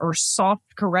hands or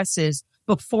soft caresses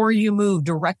before you move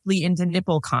directly into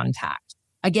nipple contact.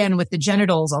 Again, with the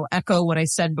genitals, I'll echo what I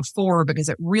said before because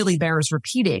it really bears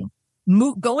repeating.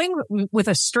 Going with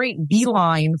a straight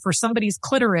beeline for somebody's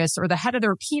clitoris or the head of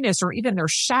their penis or even their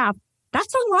shaft,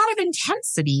 that's a lot of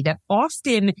intensity that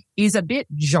often is a bit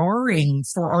jarring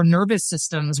for our nervous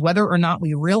systems, whether or not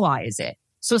we realize it.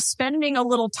 So spending a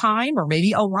little time or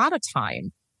maybe a lot of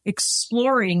time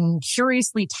exploring,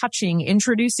 curiously touching,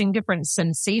 introducing different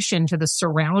sensation to the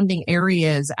surrounding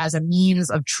areas as a means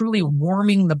of truly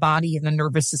warming the body and the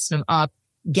nervous system up,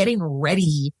 getting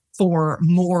ready for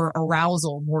more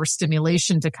arousal, more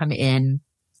stimulation to come in,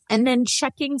 and then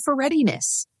checking for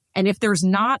readiness. And if there's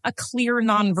not a clear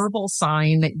nonverbal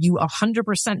sign that you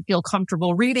 100% feel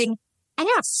comfortable reading,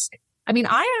 ask. I mean,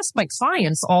 I ask my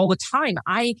clients all the time.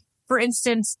 I, for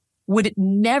instance, would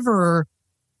never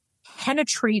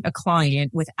penetrate a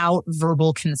client without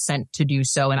verbal consent to do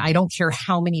so. And I don't care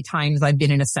how many times I've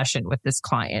been in a session with this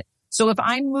client. So if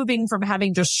I'm moving from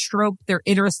having just stroked their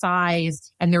inner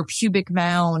thighs and their pubic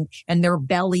mound and their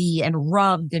belly and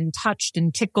rubbed and touched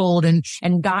and tickled and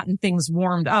gotten things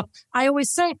warmed up, I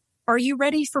always say, are you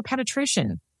ready for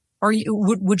penetration?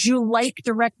 Would you like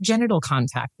direct genital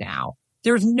contact now?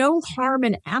 There's no harm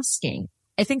in asking.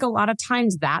 I think a lot of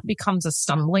times that becomes a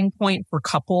stumbling point for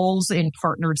couples in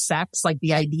partnered sex, like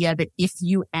the idea that if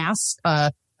you ask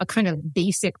a kind of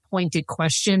basic pointed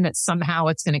question that somehow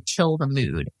it's going to kill the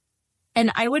mood. And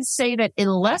I would say that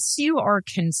unless you are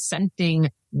consenting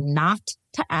not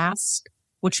to ask,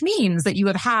 which means that you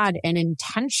have had an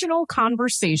intentional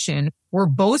conversation where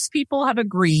both people have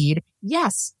agreed,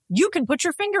 yes, you can put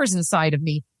your fingers inside of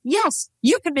me. Yes,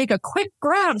 you can make a quick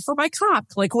grab for my cock,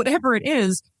 like whatever it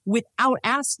is, without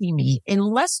asking me.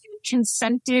 Unless you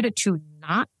consented to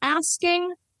not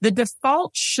asking, the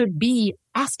default should be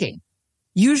asking.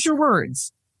 Use your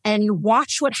words. And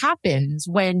watch what happens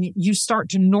when you start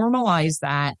to normalize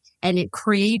that, and it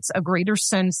creates a greater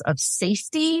sense of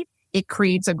safety. It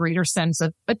creates a greater sense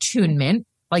of attunement,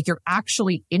 like you're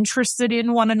actually interested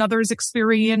in one another's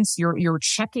experience. You're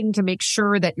checking to make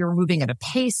sure that you're moving at a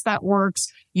pace that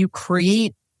works. You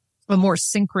create a more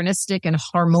synchronistic and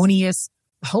harmonious,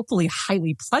 hopefully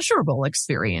highly pleasurable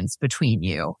experience between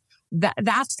you.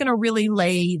 That's going to really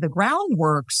lay the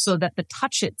groundwork so that the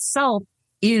touch itself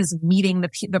is meeting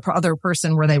the other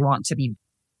person where they want to be.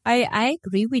 I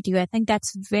agree with you. I think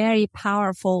that's very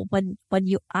powerful when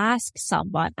you ask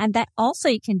someone, and that also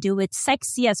you can do it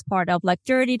sexy as part of like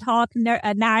dirty talk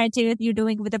narrative you're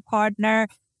doing with a partner.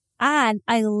 And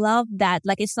I love that.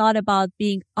 Like, it's not about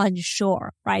being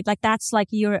unsure, right? Like that's like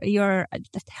you're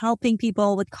helping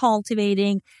people with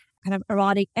cultivating kind of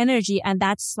erotic energy. And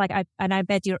that's like, I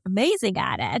bet you're amazing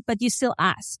at it, but you still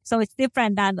ask. So it's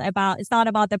different than it's not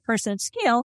about the person's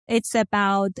skill. It's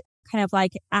about kind of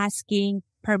like asking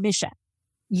permission.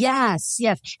 Yes.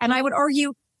 And I would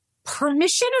argue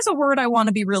permission is a word I want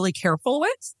to be really careful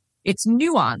with. It's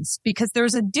nuanced because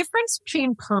there's a difference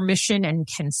between permission and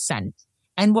consent.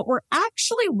 And what we're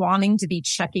actually wanting to be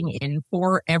checking in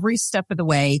for every step of the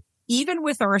way, even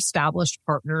with our established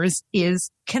partners, is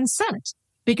consent.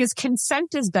 Because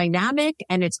consent is dynamic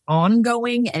and it's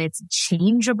ongoing and it's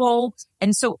changeable.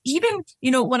 And so even,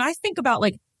 when I think about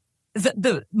like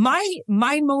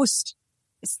my most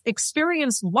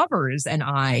experienced lovers and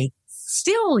I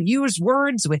still use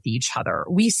words with each other.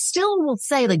 We still will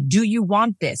say, like, do you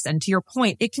want this? And to your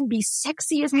point, it can be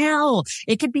sexy as hell.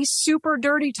 It could be super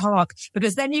dirty talk,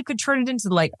 because then you could turn it into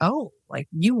like, oh, like,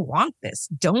 you want this,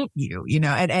 don't you? You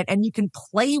know, and you can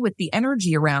play with the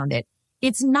energy around it.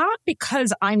 It's not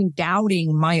because I'm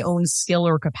doubting my own skill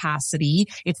or capacity.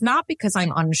 It's not because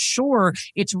I'm unsure.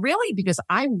 It's really because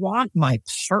I want my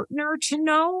partner to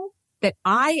know that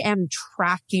I am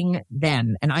tracking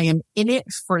them and I am in it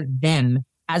for them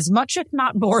as much, if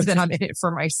not more, than I'm in it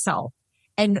for myself.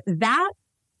 And that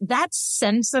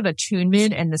sense of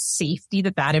attunement and the safety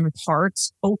that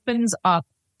imparts opens up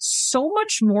so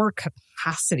much more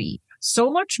capacity,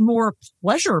 so much more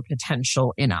pleasure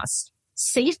potential in us.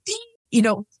 Safety, you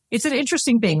know, it's an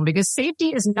interesting thing because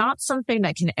safety is not something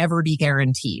that can ever be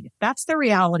guaranteed. That's the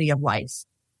reality of life.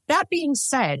 That being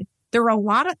said, there are a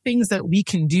lot of things that we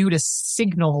can do to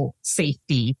signal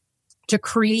safety, to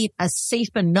create a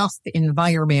safe enough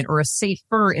environment or a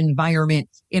safer environment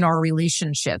in our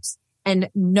relationships. And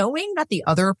knowing that the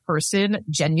other person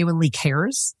genuinely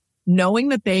cares, knowing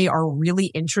that they are really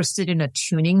interested in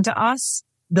attuning to us,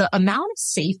 the amount of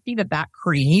safety that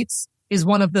creates is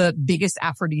one of the biggest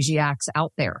aphrodisiacs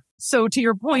out there. So to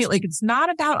your point, like, it's not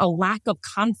about a lack of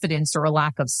confidence or a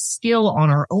lack of skill on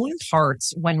our own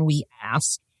parts when we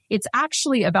ask. It's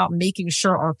actually about making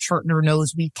sure our partner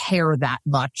knows we care that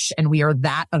much and we are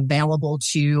that available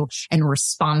to and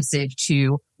responsive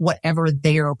to whatever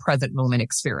their present moment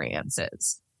experience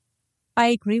is. I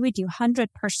agree with you 100%.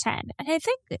 And I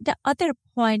think the other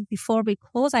point before we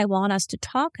close, I want us to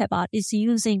talk about is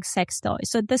using sex toys.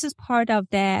 So this is part of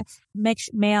the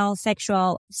male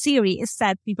sexual series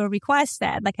that people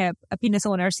requested, like a penis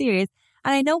owner series.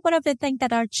 And I know one of the things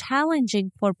that are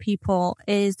challenging for people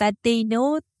is that they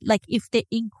know, like, if they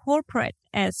incorporate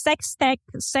a sex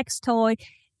toy,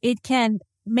 it can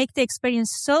make the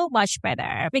experience so much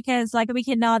better because, like, we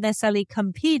cannot necessarily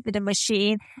compete with the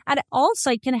machine. And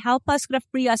also it can help us kind of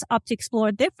free us up to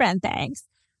explore different things.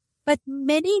 But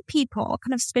many people,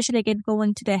 kind of especially again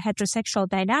going to the heterosexual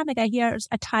dynamic, I hear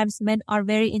at times men are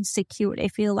very insecure. They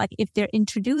feel like if they're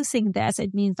introducing this,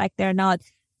 it means like they're not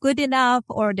good enough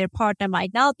or their partner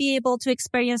might not be able to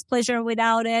experience pleasure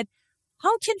without it.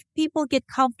 How can people get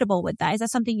comfortable with that? Is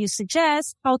that something you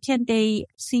suggest? How can they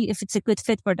see if it's a good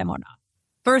fit for them or not?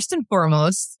 First and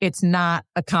foremost, it's not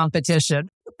a competition.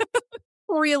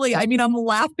 Really, I mean, I'm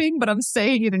laughing, but I'm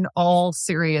saying it in all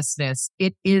seriousness.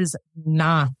 It is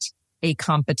not a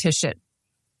competition.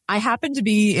 I happened to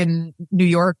be in New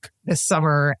York this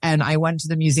summer and I went to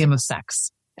the Museum of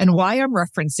Sex. And why I'm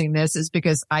referencing this is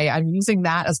because I'm using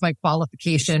that as my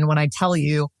qualification when I tell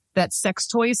you that sex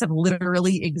toys have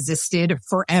literally existed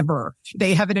forever.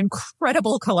 They have an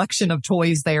incredible collection of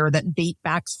toys there that date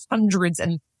back hundreds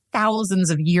and thousands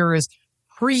of years,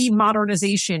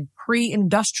 pre-modernization,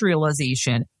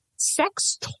 pre-industrialization.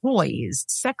 Sex toys,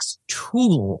 sex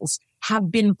tools have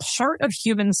been part of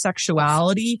human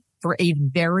sexuality for a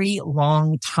very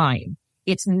long time.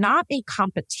 It's not a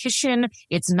competition.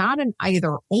 It's not an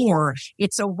either or.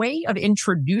 It's a way of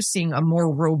introducing a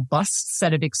more robust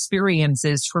set of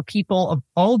experiences for people of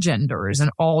all genders and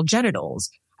all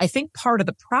genitals. I think part of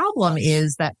the problem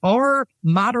is that our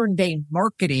modern day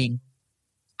marketing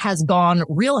has gone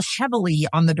real heavily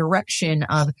on the direction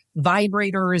of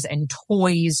vibrators and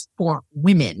toys for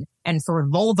women and for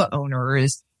vulva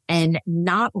owners, and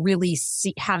not really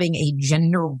having a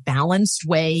gender balanced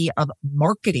way of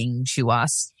marketing to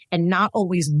us, and not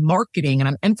always marketing. And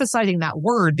I'm emphasizing that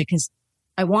word because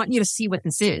I want you to see what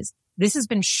this is. This has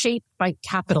been shaped by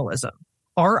capitalism.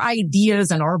 Our ideas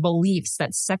and our beliefs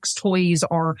that sex toys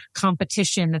are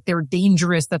competition, that they're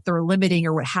dangerous, that they're limiting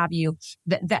or what have you,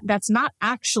 that's not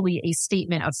actually a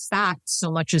statement of fact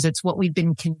so much as it's what we've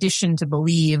been conditioned to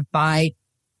believe by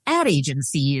ad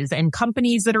agencies and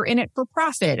companies that are in it for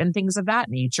profit and things of that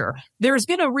nature. There's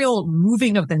been a real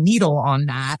moving of the needle on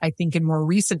that, I think, in more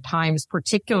recent times,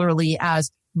 particularly as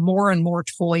more and more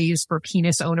toys for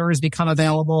penis owners become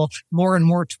available, more and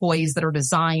more toys that are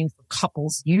designed for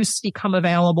couples use become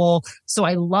available. So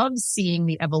I love seeing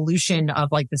the evolution of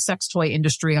like the sex toy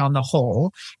industry on the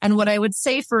whole. And what I would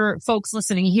say for folks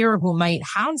listening here who might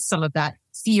have some of that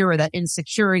fear, that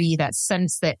insecurity, that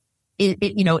sense that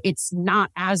it's not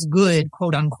as good,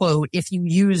 quote unquote, if you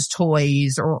use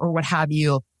toys or what have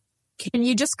you, can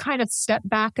you just kind of step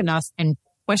back enough and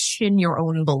question your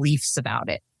own beliefs about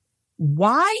it?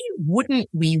 Why wouldn't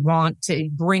we want to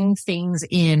bring things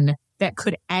in that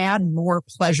could add more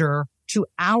pleasure to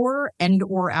our and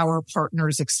or our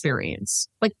partner's experience?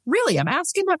 Like, really, I'm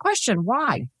asking that question.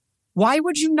 Why? Why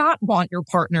would you not want your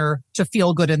partner to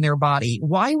feel good in their body?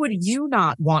 Why would you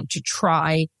not want to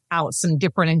try out some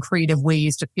different and creative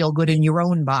ways to feel good in your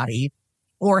own body,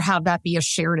 or have that be a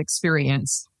shared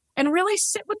experience. And really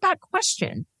sit with that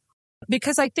question.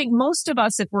 Because I think most of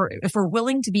us, if we're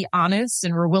willing to be honest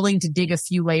and we're willing to dig a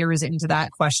few layers into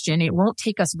that question, it won't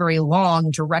take us very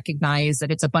long to recognize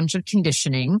that it's a bunch of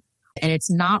conditioning and it's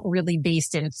not really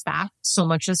based in fact so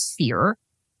much as fear.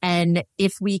 And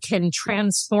if we can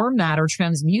transform that or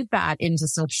transmute that into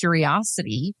some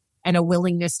curiosity and a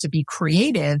willingness to be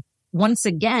creative, once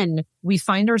again, we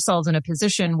find ourselves in a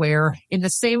position where, in the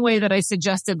same way that I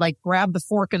suggested, like grab the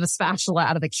fork and the spatula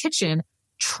out of the kitchen,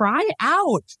 try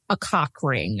out a cock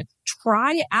ring,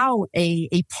 try out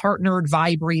a partnered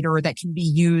vibrator that can be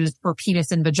used for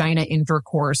penis and vagina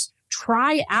intercourse.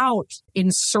 Try out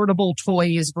insertable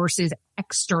toys versus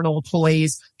external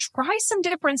toys. Try some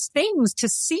different things to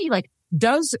see, like,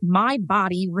 does my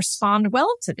body respond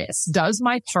well to this? Does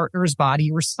my partner's body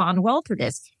respond well to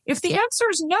this? If the answer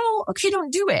is no, okay,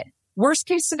 don't do it. Worst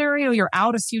case scenario, you're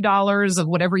out a few dollars of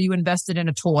whatever you invested in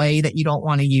a toy that you don't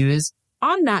want to use.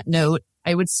 On that note,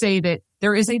 I would say that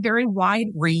there is a very wide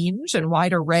range and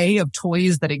wide array of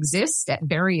toys that exist at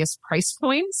various price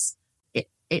points.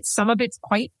 Some of it's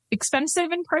quite expensive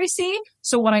and pricey.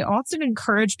 So what I often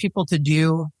encourage people to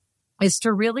do is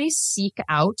to really seek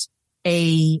out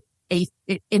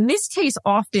in this case,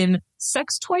 often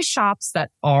sex toy shops that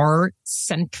are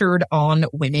centered on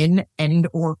women and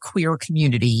or queer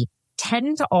community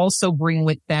tend to also bring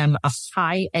with them a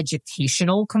high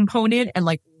educational component and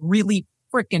like really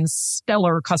freaking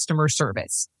stellar customer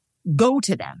service. Go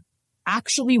to them.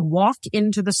 Actually walk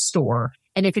into the store.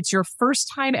 And if it's your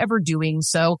first time ever doing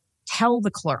so, tell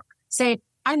the clerk. Say,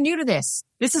 I'm new to this.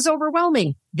 This is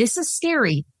overwhelming. This is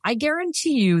scary. I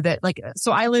guarantee you that,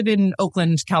 so I live in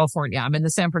Oakland, California. I'm in the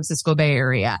San Francisco Bay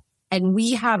Area. And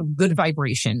we have Good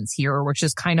Vibrations here, which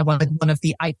is kind of one of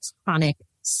the iconic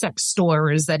sex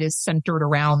stores that is centered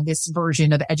around this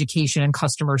version of education and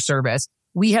customer service.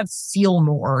 We have Feel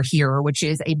More here, which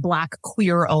is a Black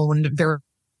queer-owned, very,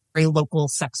 very local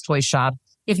sex toy shop.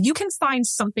 If you can find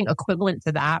something equivalent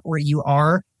to that where you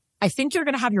are, I think you're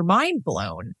going to have your mind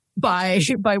blown by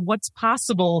what's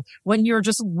possible when you're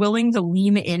just willing to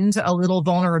lean into a little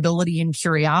vulnerability and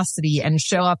curiosity and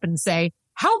show up and say,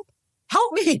 help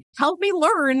me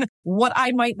learn what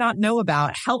I might not know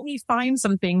about. Help me find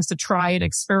some things to try and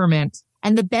experiment.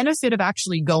 And the benefit of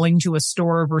actually going to a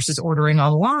store versus ordering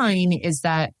online is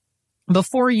that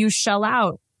before you shell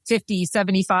out $50,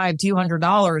 $75,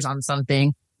 $200 on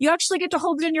something, you actually get to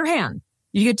hold it in your hand.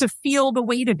 You get to feel the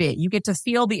weight of it. You get to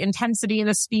feel the intensity and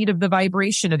the speed of the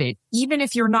vibration of it. Even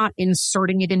if you're not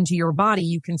inserting it into your body,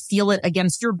 you can feel it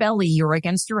against your belly or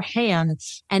against your hand.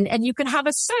 And you can have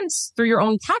a sense through your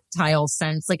own tactile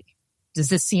sense. Like, does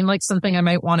this seem like something I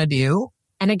might want to do?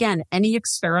 And again, any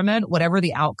experiment, whatever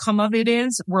the outcome of it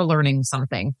is, we're learning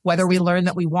something. Whether we learn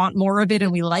that we want more of it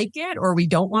and we like it, or we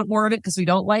don't want more of it because we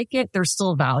don't like it, there's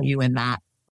still value in that.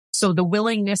 So the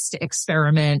willingness to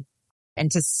experiment and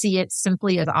to see it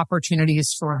simply as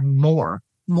opportunities for more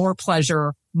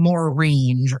pleasure, more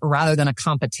range, rather than a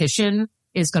competition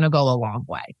is going to go a long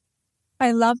way.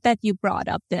 I love that you brought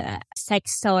up the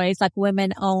sex toys, like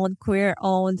women-owned,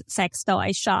 queer-owned sex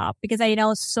toy shop, because I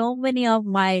know so many of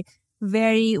my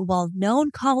very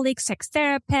well-known colleagues, sex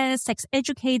therapists, sex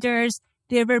educators,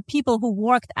 there were people who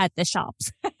worked at the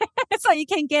shops. So you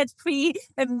can get free,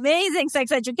 amazing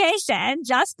sex education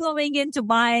just going into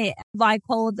buy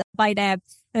the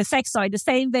sex toy, the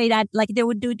same way that like they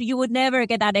would do, you would never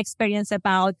get that experience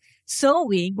about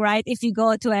sewing, right? If you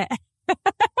go to a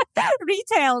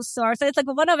retail store. So it's like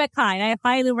one of a kind. I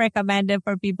highly recommend it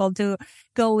for people to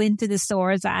go into the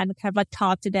stores and kind of like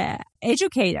talk to the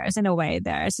educators in a way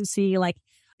there to see like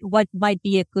what might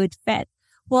be a good fit.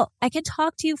 Well, I can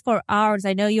talk to you for hours.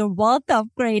 I know you're wealth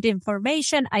of great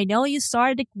information. I know you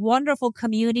started a wonderful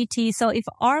community. So if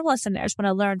our listeners want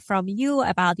to learn from you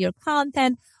about your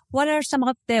content, what are some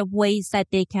of the ways that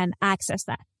they can access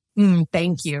that?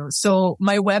 Thank you. So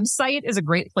my website is a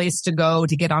great place to go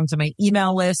to get onto my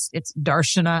email list. It's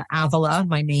DarshanaAvila,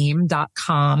 my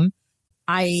name.com.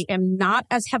 I am not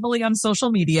as heavily on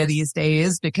social media these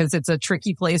days because it's a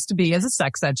tricky place to be as a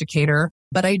sex educator.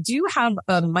 But I do have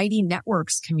a Mighty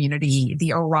Networks community, the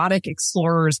Erotic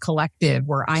Explorers Collective,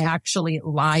 where I actually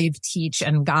live teach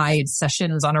and guide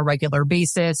sessions on a regular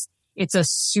basis. It's a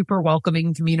super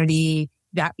welcoming community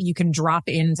that you can drop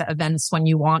into events when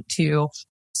you want to.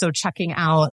 So checking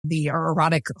out the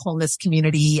erotic wholeness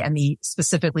community and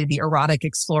specifically the Erotic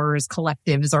Explorers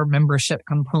Collective is our membership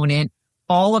component.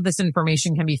 All of this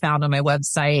information can be found on my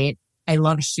website. I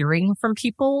love hearing from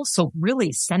people. So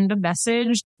really send a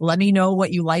message. Let me know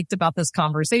what you liked about this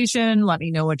conversation. Let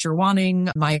me know what you're wanting.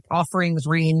 My offerings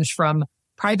range from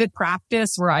private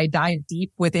practice, where I dive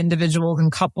deep with individuals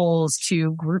and couples,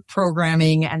 to group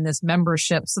programming and this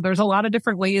membership. So there's a lot of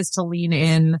different ways to lean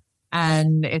in.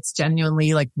 And it's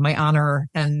genuinely like my honor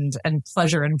and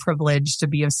pleasure and privilege to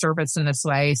be of service in this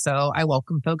way. So I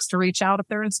welcome folks to reach out if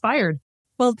they're inspired.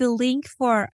 Well, the link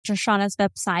for Shoshana's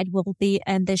website will be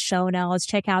in the show notes.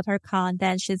 Check out her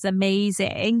content. She's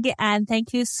amazing. And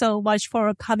thank you so much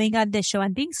for coming on the show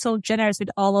and being so generous with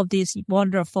all of this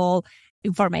wonderful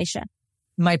information.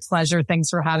 My pleasure. Thanks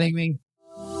for having me.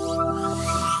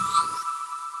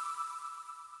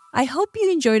 I hope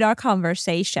you enjoyed our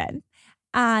conversation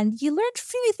and you learned a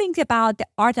few things about the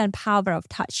art and power of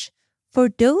touch. For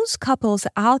those couples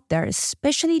out there,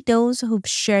 especially those who've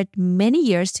shared many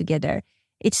years together,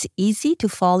 it's easy to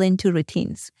fall into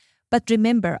routines. But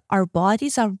remember, our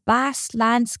bodies are vast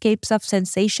landscapes of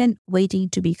sensation waiting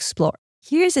to be explored.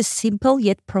 Here's a simple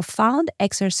yet profound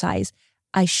exercise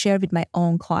I share with my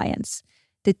own clients: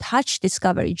 the touch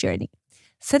discovery journey.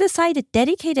 Set aside a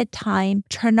dedicated time,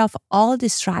 turn off all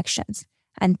distractions,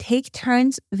 and take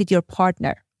turns with your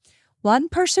partner. One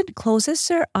person closes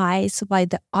their eyes while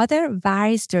the other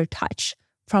varies their touch,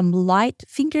 from light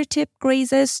fingertip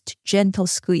grazes to gentle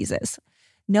squeezes.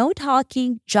 No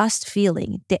talking, just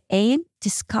feeling. The aim,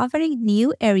 discovering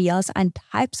new areas and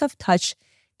types of touch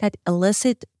that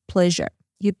elicit pleasure.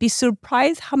 You'd be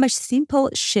surprised how much simple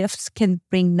shifts can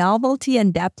bring novelty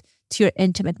and depth to your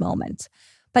intimate moments.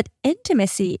 But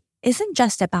intimacy isn't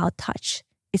just about touch.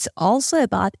 It's also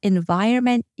about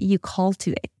environment you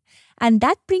cultivate. And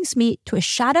that brings me to a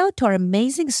shout out to our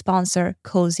amazing sponsor,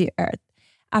 Cozy Earth.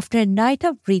 After a night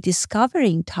of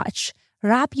rediscovering touch,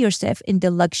 wrap yourself in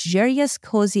the luxurious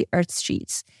Cozy Earth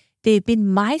sheets. They've been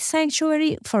my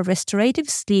sanctuary for restorative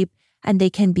sleep, and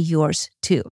they can be yours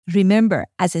too. Remember,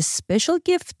 as a special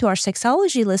gift to our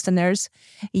Sexology listeners,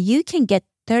 you can get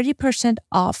 30%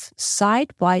 off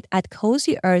site-wide at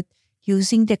Cozy Earth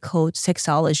using the code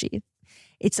Sexology.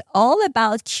 It's all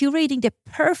about curating the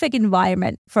perfect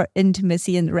environment for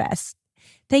intimacy and rest.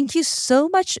 Thank you so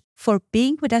much for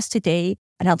being with us today,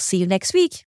 and I'll see you next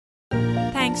week.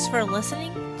 Thanks for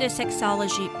listening to the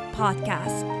Sexology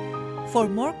Podcast. For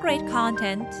more great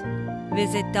content,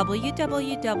 visit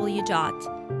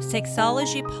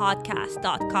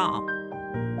www.sexologypodcast.com.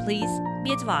 Please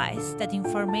be advised that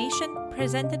information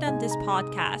presented on this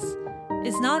podcast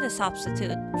is not a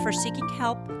substitute for seeking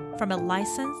help from a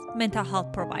licensed mental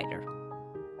health provider.